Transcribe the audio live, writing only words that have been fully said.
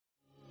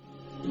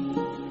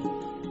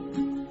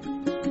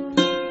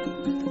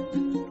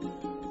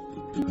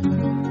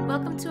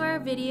Welcome to our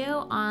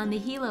video on the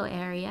Hilo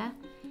area.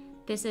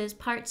 This is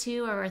part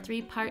 2 of our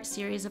 3-part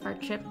series of our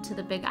trip to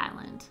the Big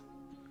Island.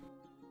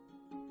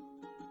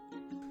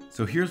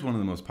 So here's one of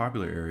the most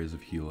popular areas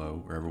of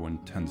Hilo, where everyone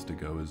tends to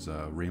go, is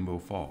Rainbow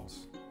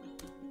Falls.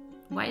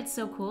 Why it's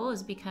so cool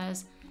is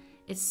because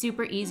it's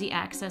super easy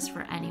access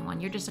for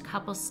anyone. You're just a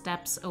couple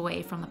steps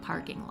away from the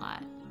parking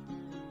lot.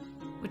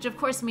 Which of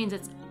course means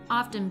it's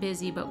often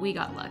busy, but we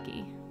got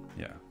lucky.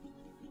 Yeah.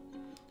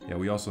 Yeah,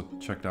 we also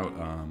checked out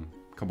a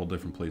couple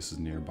different places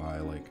nearby,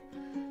 like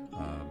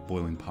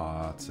Boiling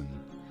Pots, and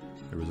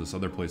there was this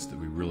other place that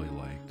we really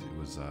liked. It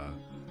was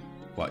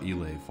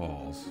Wai'ale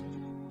Falls.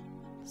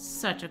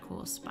 Such a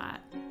cool spot.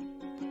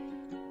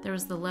 There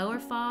was the lower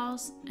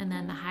falls and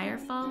then the higher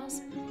falls,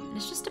 and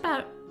it's just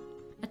about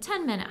a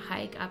 10-minute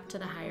hike up to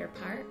the higher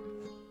part.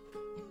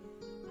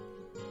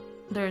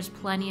 There's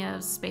plenty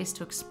of space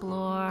to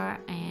explore,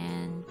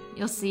 and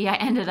you'll see I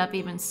ended up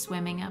even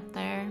swimming up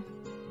there.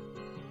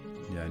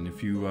 Yeah, and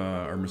if you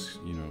are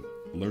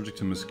allergic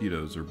to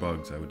mosquitoes or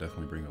bugs, I would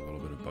definitely bring a little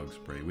bit of bug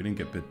spray. We didn't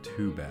get bit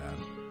too bad.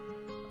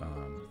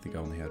 I think I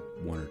only had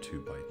 1 or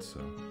 2 bites, so.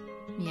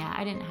 Yeah,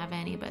 I didn't have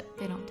any, but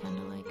they don't tend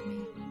to like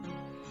me.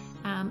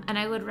 And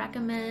I would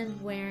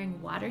recommend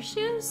wearing water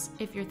shoes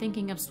if you're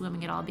thinking of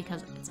swimming at all,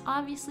 because it's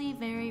obviously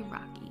very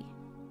rocky.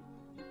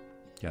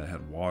 Yeah, it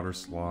had water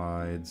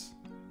slides,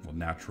 well,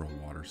 natural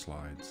water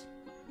slides,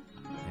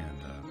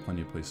 and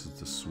plenty of places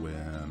to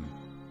swim.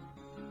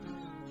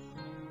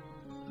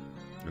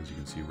 As you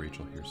can see,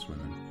 Rachel here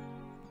swimming.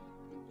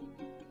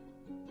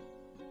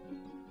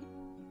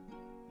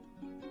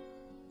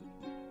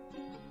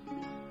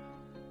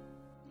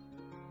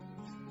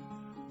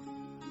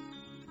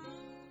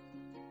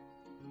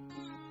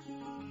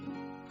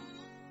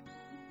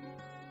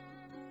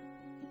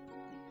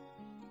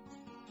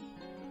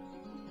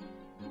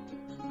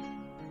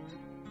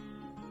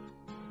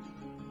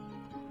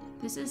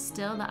 This is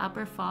still the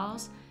upper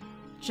falls,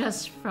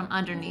 just from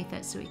underneath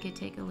it, so we could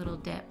take a little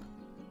dip.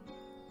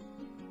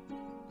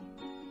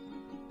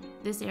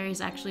 This area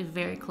is actually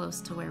very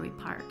close to where we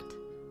parked.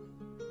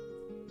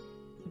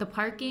 The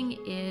parking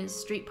is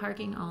street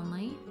parking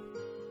only.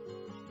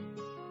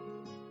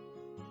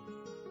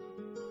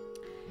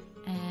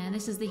 And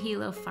this is the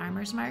Hilo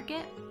Farmers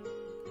Market.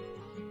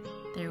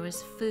 There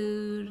was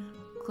food,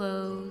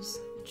 clothes,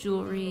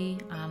 jewelry.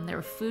 There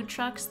were food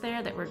trucks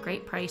there that were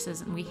great prices,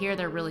 and we hear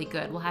they're really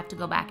good. We'll have to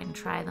go back and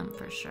try them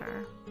for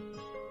sure.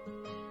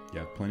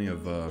 Yeah, plenty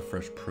of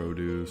fresh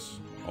produce,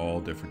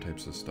 all different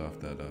types of stuff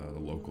that the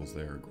locals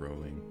there are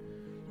growing.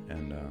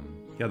 And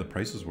yeah, the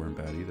prices weren't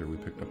bad either. We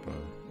picked up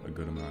a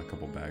good amount, a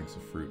couple bags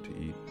of fruit to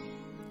eat.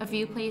 A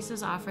few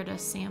places offered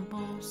us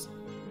samples.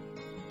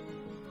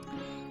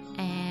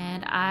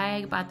 And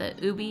I bought the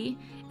ubi.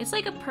 It's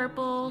like a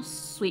purple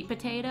sweet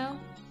potato.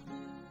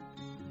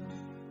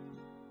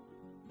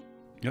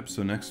 Yep,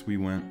 so next we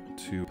went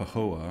to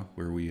Pahoa,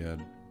 where we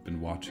had been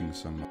watching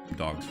some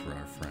dogs for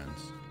our friends.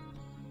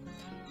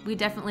 We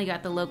definitely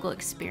got the local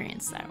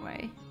experience that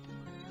way.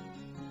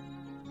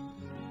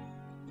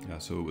 Yeah,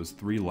 so it was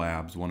 3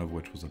 labs, one of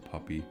which was a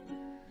puppy.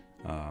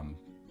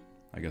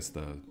 I guess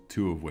the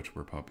 2 of which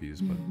were puppies,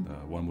 but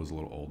one was a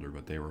little older,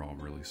 but they were all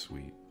really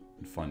sweet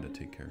and fun to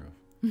take care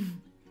of.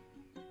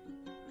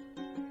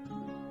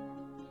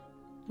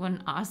 What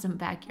an awesome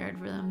backyard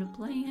for them to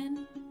play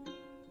in.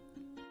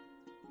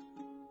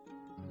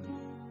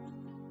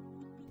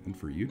 And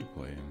for you to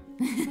play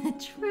in.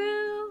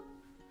 True.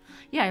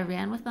 Yeah, I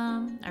ran with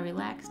them, I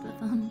relaxed with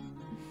them,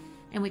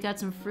 and we got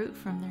some fruit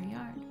from their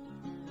yard.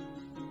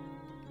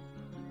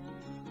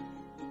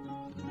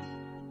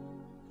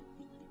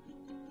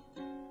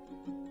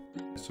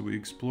 So we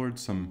explored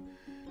some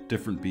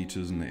different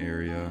beaches in the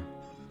area.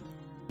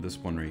 This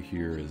one right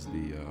here is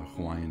the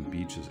Hawaiian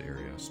Beaches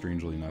area.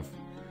 Strangely enough,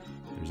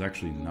 there's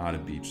actually not a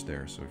beach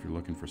there, so if you're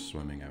looking for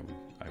swimming,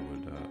 I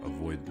would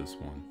avoid this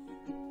one.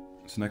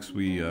 So next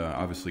we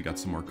obviously got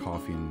some more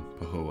coffee in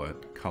Pahoa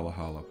at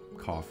Kalahala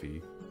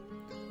Coffee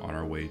on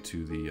our way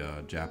to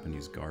the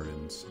Japanese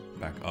gardens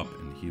back up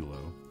in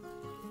Hilo.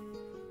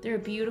 There are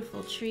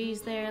beautiful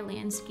trees there,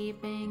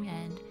 landscaping,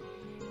 and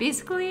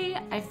basically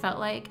I felt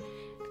like,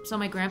 so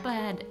my grandpa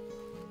had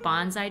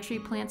bonsai tree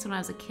plants when I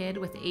was a kid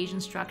with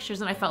Asian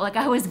structures, and I felt like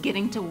I was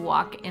getting to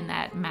walk in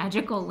that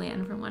magical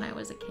land from when I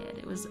was a kid.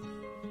 It was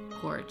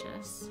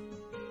gorgeous.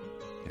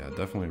 Yeah,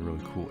 definitely a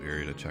really cool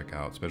area to check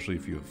out, especially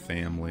if you have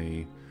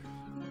family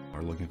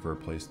or looking for a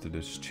place to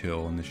just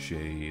chill in the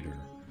shade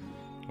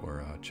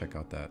or check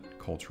out that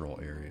cultural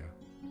area.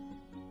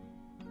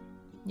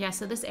 Yeah,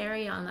 so this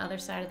area on the other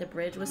side of the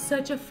bridge was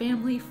such a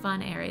family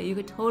fun area. You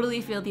could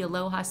totally feel the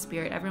aloha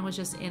spirit. Everyone was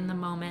just in the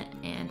moment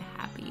and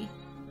happy.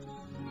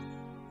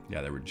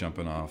 Yeah, they were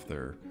jumping off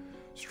their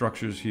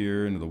structures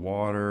here into the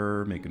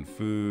water, making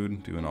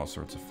food, doing all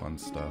sorts of fun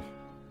stuff.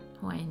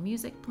 Hawaiian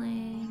music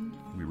playing.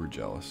 We were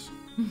jealous.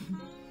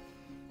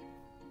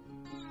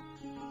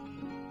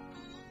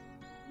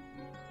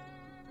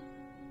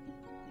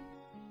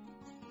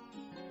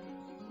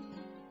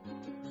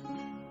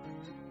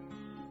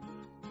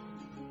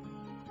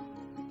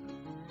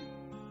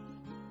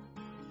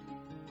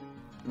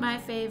 My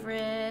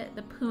favorite,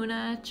 the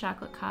Puna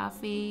chocolate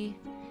coffee.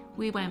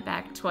 We went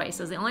back twice.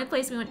 It was the only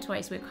place we went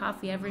twice. We had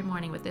coffee every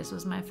morning, but this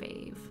was my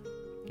fave.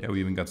 Yeah, we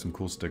even got some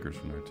cool stickers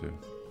from there too.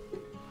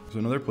 So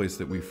another place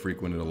that we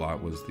frequented a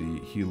lot was the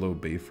Hilo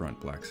Bayfront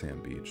Black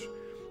Sand Beach,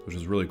 which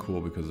was really cool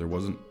because there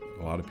wasn't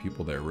a lot of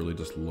people there, really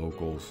just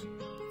locals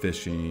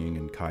fishing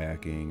and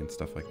kayaking and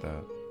stuff like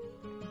that.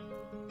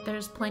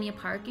 There's plenty of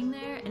parking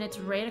there, and it's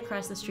right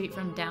across the street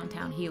from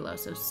downtown Hilo,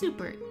 so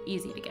super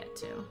easy to get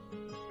to.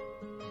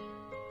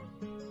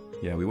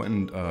 Yeah, we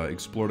went and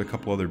explored a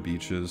couple other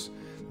beaches.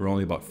 We're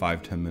only about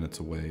 5-10 minutes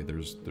away.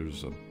 There's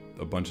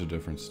a bunch of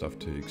different stuff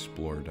to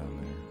explore down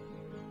there.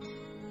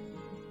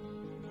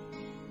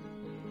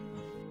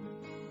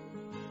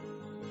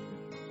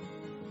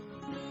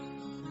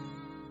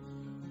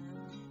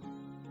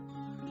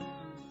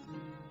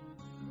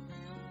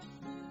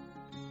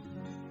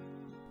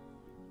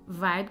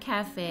 Vibe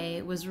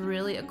Cafe was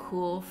really a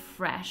cool,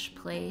 fresh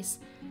place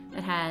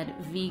that had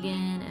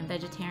vegan and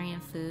vegetarian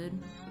food.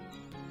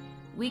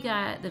 We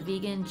got the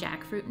vegan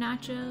jackfruit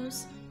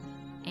nachos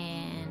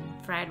and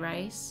fried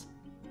rice.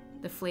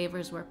 The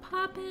flavors were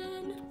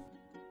poppin'.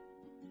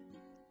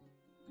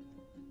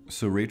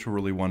 So Rachel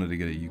really wanted to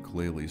get a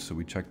ukulele, so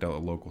we checked out a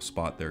local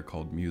spot there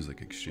called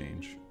Music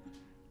Exchange.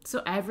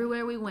 So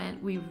everywhere we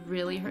went, we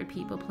really heard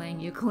people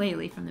playing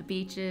ukulele, from the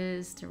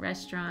beaches to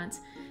restaurants.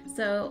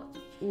 So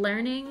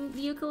learning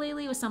the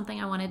ukulele was something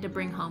I wanted to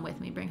bring home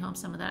with me, bring home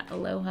some of that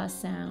aloha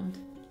sound.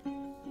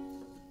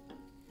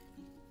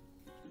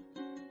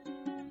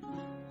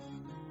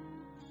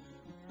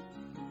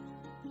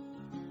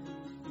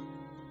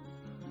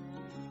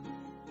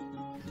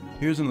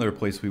 Here's another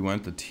place we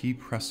went, the Tea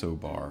Presso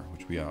Bar,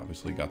 which we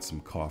obviously got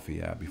some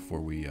coffee at before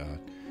we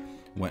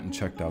went and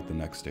checked out the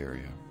next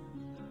area.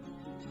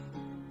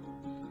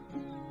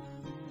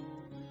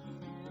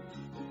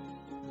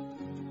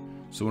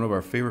 So one of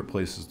our favorite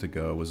places to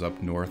go was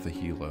up north of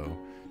Hilo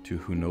to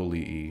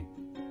Honoli'i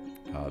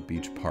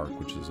Beach Park,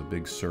 which is a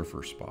big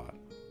surfer spot.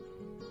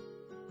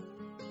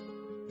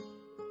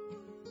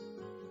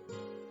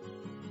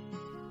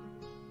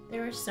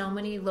 There were so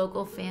many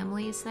local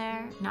families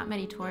there, not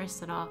many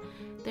tourists at all.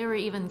 There were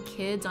even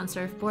kids on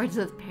surfboards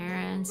with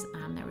parents.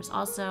 There was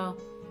also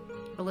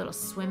a little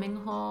swimming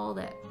hole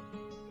that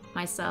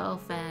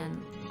myself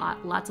and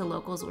lots of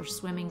locals were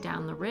swimming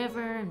down the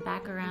river and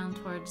back around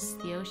towards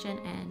the ocean.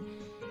 And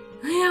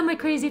yeah, my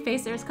crazy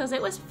face there is because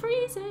it was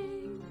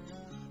freezing.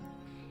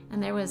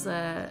 And there was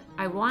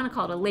I want to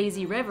call it a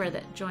lazy river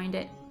that joined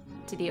it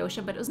to the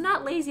ocean, but it was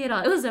not lazy at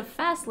all. It was a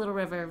fast little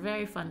river,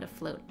 very fun to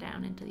float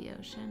down into the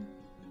ocean.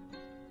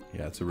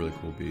 Yeah, it's a really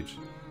cool beach.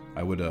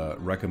 I would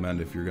recommend,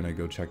 if you're going to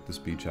go check this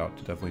beach out,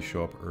 to definitely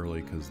show up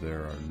early because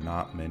there are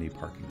not many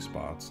parking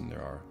spots and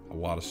there are a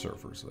lot of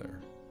surfers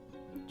there.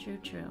 True,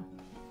 true.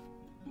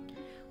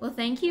 Well,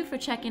 thank you for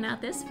checking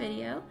out this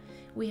video.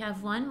 We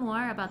have one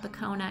more about the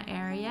Kona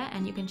area,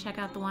 and you can check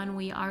out the one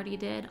we already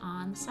did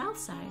on the south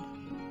side.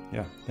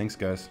 Yeah, thanks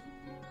guys.